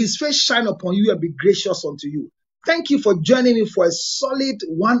 May his face shine upon you and be gracious unto you. Thank you for joining me for a solid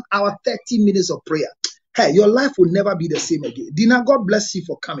 1 hour, 30 minutes of prayer. Hey, your life will never be the same again. Dina, God bless you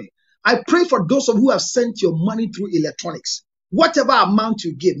for coming. I pray for those of you who have sent your money through electronics. Whatever amount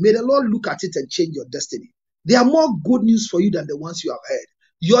you give, may the Lord look at it and change your destiny. There are more good news for you than the ones you have heard.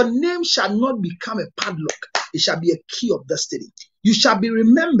 Your name shall not become a padlock. It shall be a key of destiny. You shall be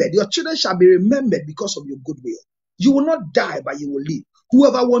remembered. Your children shall be remembered because of your goodwill. You will not die, but you will live.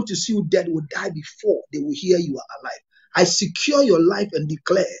 Whoever wants to see you dead will die before they will hear you are alive. I secure your life and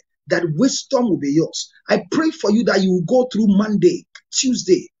declare that wisdom will be yours. I pray for you that you will go through Monday,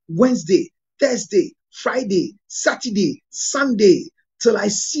 Tuesday, Wednesday, Thursday, Friday, Saturday, Sunday, till I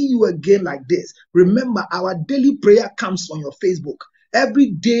see you again like this. Remember, our daily prayer comes on your Facebook.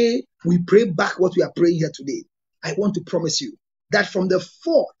 Every day we pray back what we are praying here today. I want to promise you that from the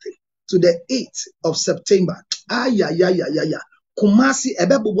 4th to the 8th of September, Kumasi,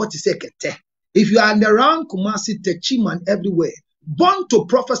 what is it? If you are around Kumasi, Techiman, everywhere, born to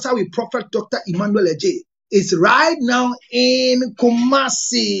prophesy with Prophet Dr. Emmanuel Ej is right now in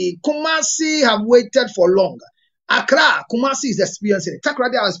Kumasi. Kumasi have waited for long. Accra, Kumasi is experiencing it.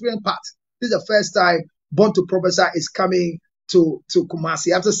 Takrady are experiencing part. This is the first time Born to Prophesy is coming to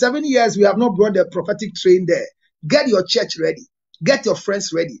Kumasi. After 7 years, we have not brought the prophetic train there. Get your church ready. Get your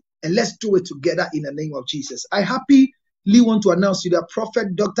friends ready. And let's do it together in the name of Jesus. I happily want to announce to you that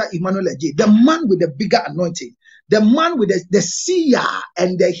Prophet Dr. Emmanuel Ej, the man with the bigger anointing, the man with the seer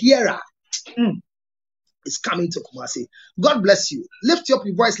and the hearer, is coming to Kumasi. God bless you. Lift up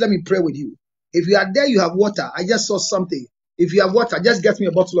your voice. Let me pray with you. If you are there, you have water. I just saw something. If you have water, just get me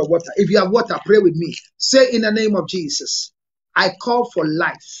a bottle of water. If you have water, pray with me. Say in the name of Jesus, I call for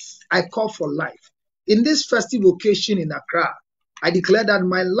life. I call for life. In this festive occasion in Accra, I declare that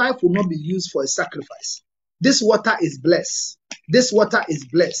my life will not be used for a sacrifice. This water is blessed. This water is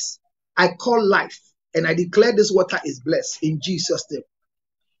blessed. I call life and I declare this water is blessed in Jesus' name.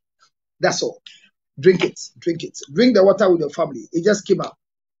 That's all. Drink it. Drink it. Drink the water with your family. It just came out.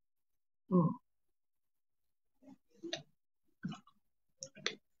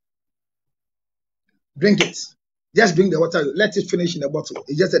 Drink it. Just drink the water. Let it finish in the bottle.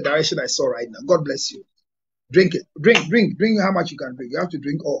 It's just the direction I saw right now. God bless you. Drink it. Drink how much you can drink. You have to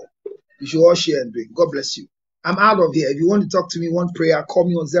drink all. You should all share and drink. God bless you. I'm out of here. If you want to talk to me, one prayer, call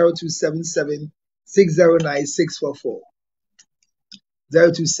me on 0277 609 644.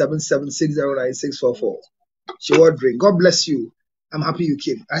 0277 609 644. She will drink. God bless you. I'm happy you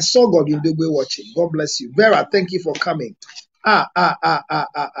came. I saw God in the way watching. God bless you. Vera, thank you for coming.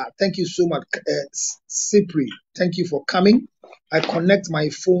 Thank you so much. Cypri, thank you for coming. I connect my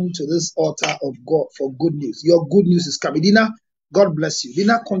phone to this altar of God for good news. Your good news is coming. Dina, God bless you.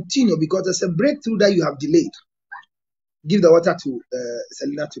 Dina, continue because there's a breakthrough that you have delayed. Give the water to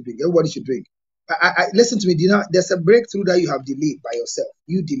Selena to drink. Everybody should drink. Listen to me, Dina. There's a breakthrough that you have delayed by yourself.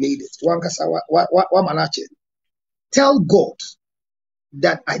 You delayed it. Tell God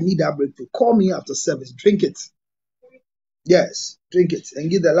that I need that breakthrough. Call me after service. Drink it. Yes, drink it. And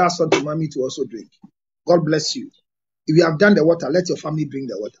give the last one to mommy to also drink. God bless you. If you have done the water, let your family drink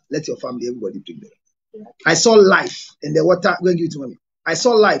the water. Let your family, everybody drink the water. I saw life in the water. Go and give it to mommy. I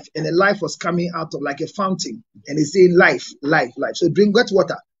saw life, and the life was coming out of like a fountain. And it's saying life, life, life. So drink wet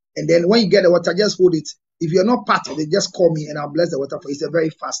water. And then when you get the water, just hold it. If you're not part of it, just call me and I'll bless the water for you. It's a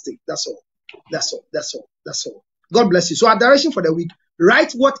very fast thing. That's all. That's all. That's all. That's all. God bless you. So our direction for the week,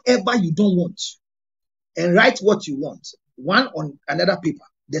 write whatever you don't want and write what you want. One on another paper.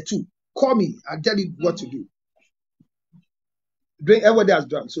 The two. Call me. I'll tell you what to do. Drink. Everybody has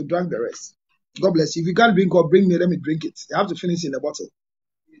drunk. So drink the rest. God bless you. If you can't drink or bring me, let me drink it. You have to finish in the bottle.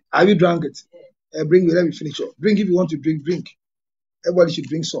 Have you drunk it? Bring me, let me finish it. Drink if you want to drink, drink. Everybody should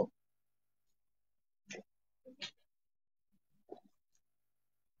drink some.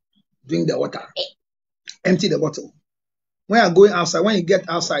 Drink the water. Empty the bottle. When you're going outside, when you get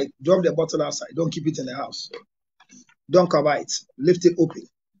outside, drop the bottle outside. Don't keep it in the house. Don't cover it. Lift it open.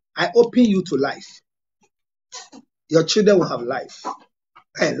 I open you to life. Your children will have life.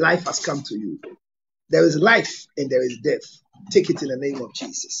 And life has come to you. There is life and there is death. Take it in the name of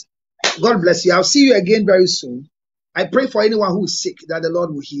Jesus. God bless you. I'll see you again very soon. I pray for anyone who is sick that the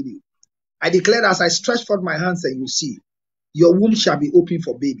Lord will heal you. I declare as I stretch forth my hands and you see, your womb shall be open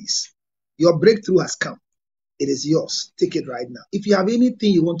for babies. Your breakthrough has come. It is yours. Take it right now. If you have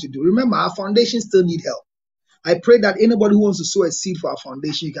anything you want to do, remember our foundation still need help. I pray that anybody who wants to sow a seed for our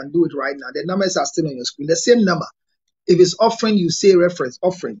foundation, you can do it right now. The numbers are still on your screen. The same number. If it's offering, you say reference,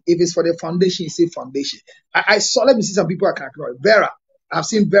 offering. If it's for the foundation, you say foundation. I saw, let me see some people I can ignore. Vera. I've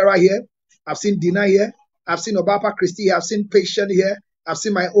seen Vera here. I've seen Dina here. I've seen Obapa Christie here. I've seen Patient here. I've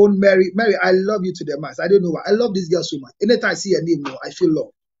seen my own Mary. Mary, I love you to the max. I don't know why. I love this girl so much. Anytime I see her name, I feel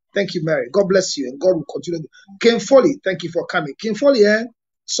love. Thank you, Mary. God bless you, and God will continue. King Foley, thank you for coming. King Foley,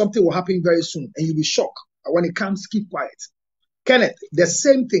 something will happen very soon, and you'll be shocked. When it comes, keep quiet. Kenneth, the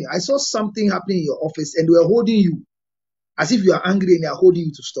same thing. I saw something happening in your office, and they were holding you as if you are angry, and they are holding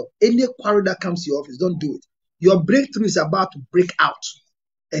you to stop. Any quarrel that comes to your office, don't do it. Your breakthrough is about to break out,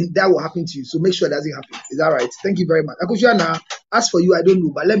 and that will happen to you. So make sure it doesn't happen. Is that right? Thank you very much. Akushana, as for you, I don't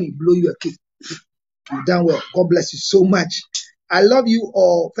know, but let me blow you a kiss. You've done well. God bless you so much. I love you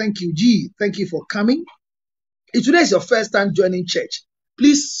all. Thank you, G. Thank you for coming. If today is your first time joining church,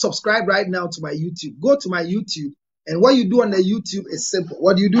 please subscribe right now to my YouTube. Go to my YouTube, and what you do on the YouTube is simple.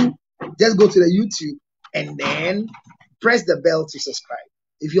 What do? Just go to the YouTube and then press the bell to subscribe.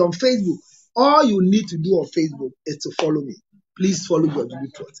 If you're on Facebook, all you need to do on Facebook is to follow me. Please follow your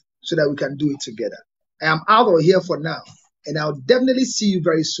truth so that we can do it together. I am out of here for now, and I'll definitely see you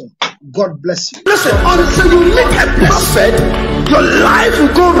very soon. God bless you. Listen, until you meet a prophet, your life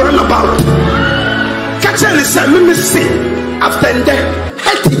will go roundabout. Catch and listen, let me see. After that,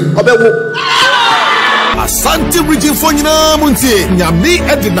 Asante region for nyina muntie nyame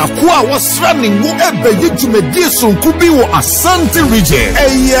edina ko a wasra ne ngo ebeyi dwumedie sonku bi wo Asante region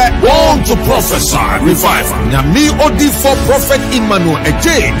want to prophesy revival nyame odi for prophet Emmanuel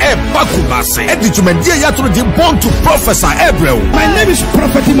eje bakumase edi dwumedie yatoro di born to prophesy Ebrel. My name is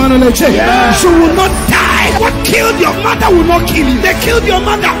Prophet Emmanuel Eche. You will not die. What killed your mother will not kill you. They killed your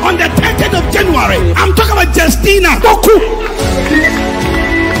mother on the 10th of January. I'm talking about Justina Boku.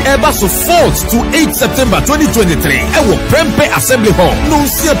 Ever so 4th to 8th September 2023. Ewo Prempe Assembly Hall. No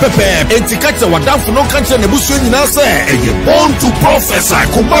see pepe. Entikacha wadamfu no kanche nebusu nyina se. Eye born to prophesy.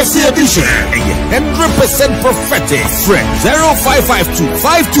 Kumasi edition. Eye 100% prophetic. Friend 0552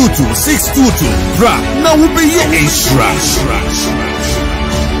 522 622. Bra na ube ye extra.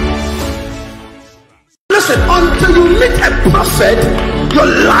 Listen, until you meet a prophet, your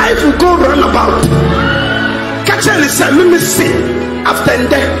life will go roundabout. Catch and listen, let me see. After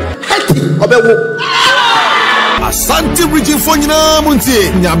Asante region for nyina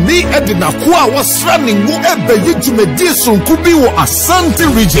muntie nyame edina ko a wasra ne ngo ebeyi dwumedie sonku bi wo Asante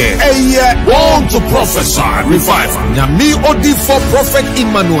region want to prophesy revival nyame odi for prophet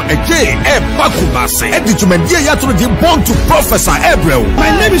Emmanuel eje bakumase edi dwumedie yatoro di born to prophesy Ebrel. My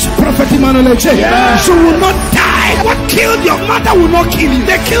name is Prophet Emmanuel Eche. You will not die. What killed your mother will not kill you.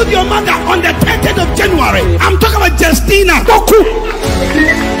 They killed your mother on the 10th of January. I'm talking about Justina Boku.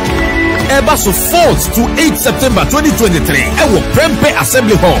 Eba so 4th to 8th September 2023. Ewo Prempe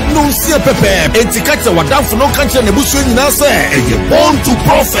Assembly Hall. No see pepe. Entikacha wadamfo no kanche nebusu nyina se. Eye born to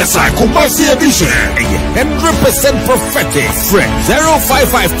prophesy. Kumasi edition. Eye 100% prophetic. Friend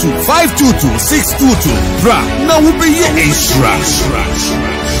 0552 522 622. Bra na ube ye extra.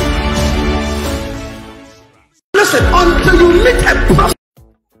 Listen, until you meet a prophet.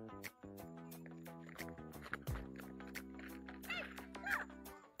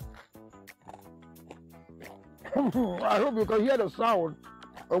 I hope you can hear the sound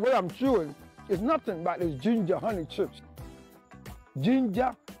of what I'm chewing. It's nothing but it's ginger honey chips.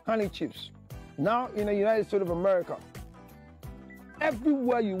 Ginger honey chips. Now in the United States of America,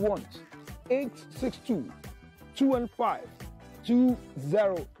 everywhere you want,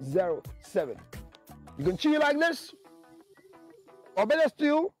 862-215-2007. You can chew it like this, or better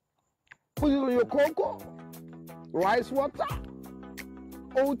still, put it on your cocoa, rice water,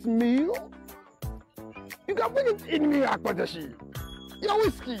 oatmeal. You can put it in your akpatashi, your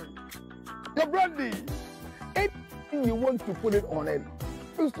whiskey, your brandy, anything you want to put it on it.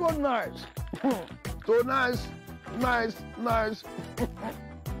 It's so nice. So nice, nice, nice.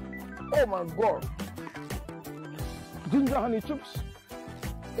 Oh my God. Ginger honey chips,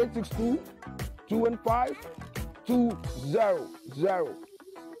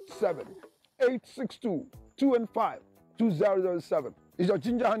 862-215-2007. 862-215-2007. It's your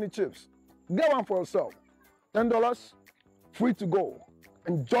ginger honey chips. Get one for yourself. $10, free to go.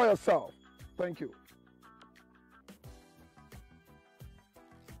 Enjoy yourself. Thank you.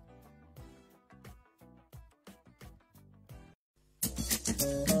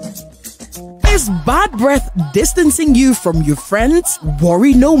 Is bad breath distancing you from your friends?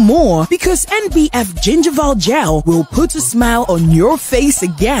 Worry no more, because NBF Gingival Gel will put a smile on your face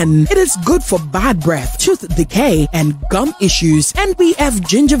again. It is good for bad breath, tooth decay, and gum issues. NBF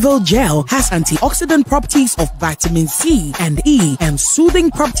Gingival Gel has antioxidant properties of vitamin C and E and soothing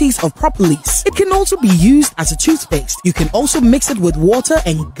properties of propolis. It can also be used as a toothpaste. You can also mix it with water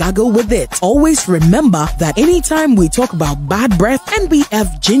and gargle with it. Always remember that anytime we talk about bad breath,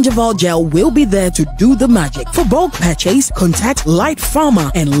 NBF Gingival Gel will be there to do the magic. For bulk purchase, contact Light Pharma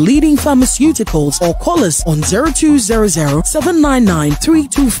and leading pharmaceuticals or call us on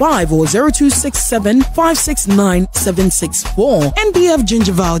 0200-799-325 or 0267-569-764. NBF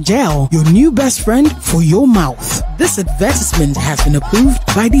Gingival Gel, your new best friend for your mouth. This advertisement has been approved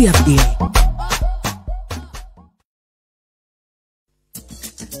by the FDA.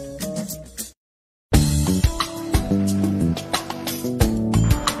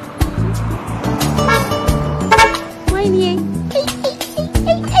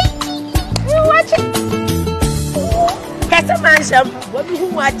 What do you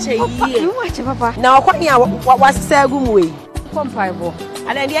watch? You watch, Papa. Now, what say good way? Comparable.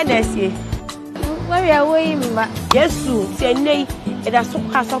 And then the next year. Where are we? Yes, soon. Say, nay, it has so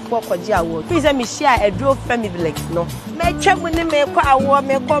pass off for Jawo. Please, let me share a draw family legs. No, may check when they make a war,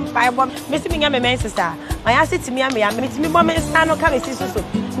 may comparable. Mr. Mingham, my sister. My answer to me, I'm meeting me, woman, stand on coming sister.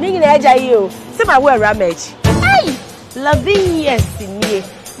 Ning edge, I you. See my word, ramage. Hey, loving yes, in me.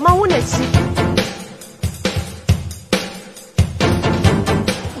 My one is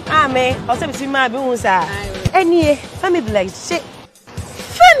me, I'll say between my bones. Any family bless.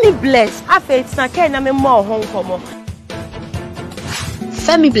 Family bless. I feel it's not kind of more home come.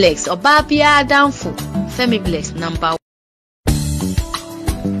 Family bless or Babia downfall. Family bless number 1.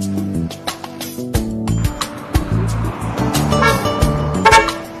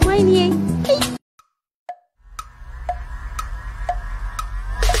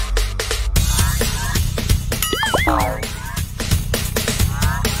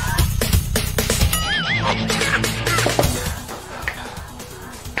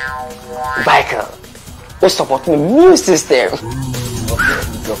 Michael, we're supporting the new system.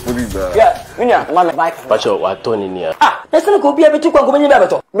 Yeah, Mama Michael. But you are turning here. Let's not go be able to go in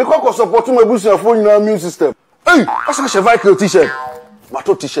the because supporting my boost phone in our immune system. Hey, that's a Michael t-shirt.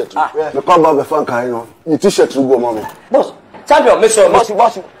 Mato t-shirt. The come back the fan kind of t-shirt to go, mommy. Boss, champion, Mr.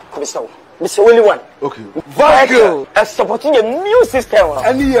 Mr. Willie one. Okay. Michael, supporting a new system.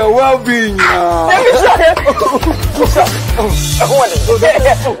 And your well-being.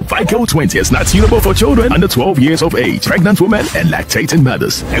 Vico 20 is not suitable for children under 12 years of age, pregnant women, and lactating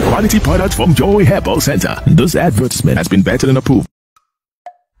mothers. A quality product from Joy Herbal Center. This advertisement has been vetted and approved.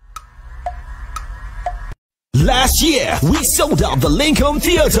 Last year, we sold out the Lincoln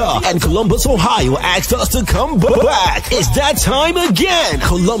Theater, and Columbus, Ohio asked us to come back. It's that time again.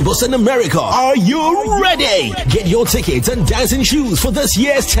 Columbus and America, are you ready? Get your tickets and dancing shoes for this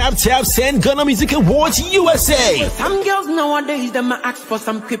year's Tap Tap Send Ghana Music Awards USA. Some girls nowadays, them ask for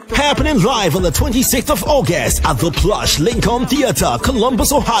some crypto. Happening live on the 26th of August at the Plush Lincoln Theater,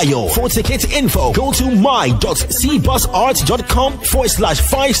 Columbus, Ohio. For ticket info, go to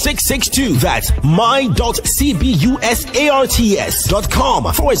my.cbusarts.com/5662. That's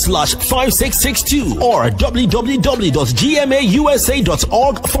my.cbusarts.com/5662 or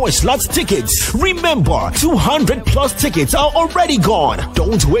www.gmausa.org/tickets. Remember, 200 plus tickets are already gone.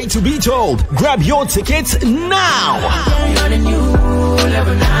 Don't wait to be told. Grab your tickets now. We on a new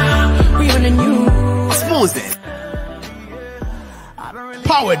level now. We on a new. Expose it.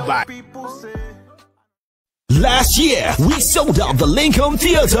 Powered by. Last year, we sold out the Lincoln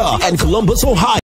Theater and Columbus, Ohio.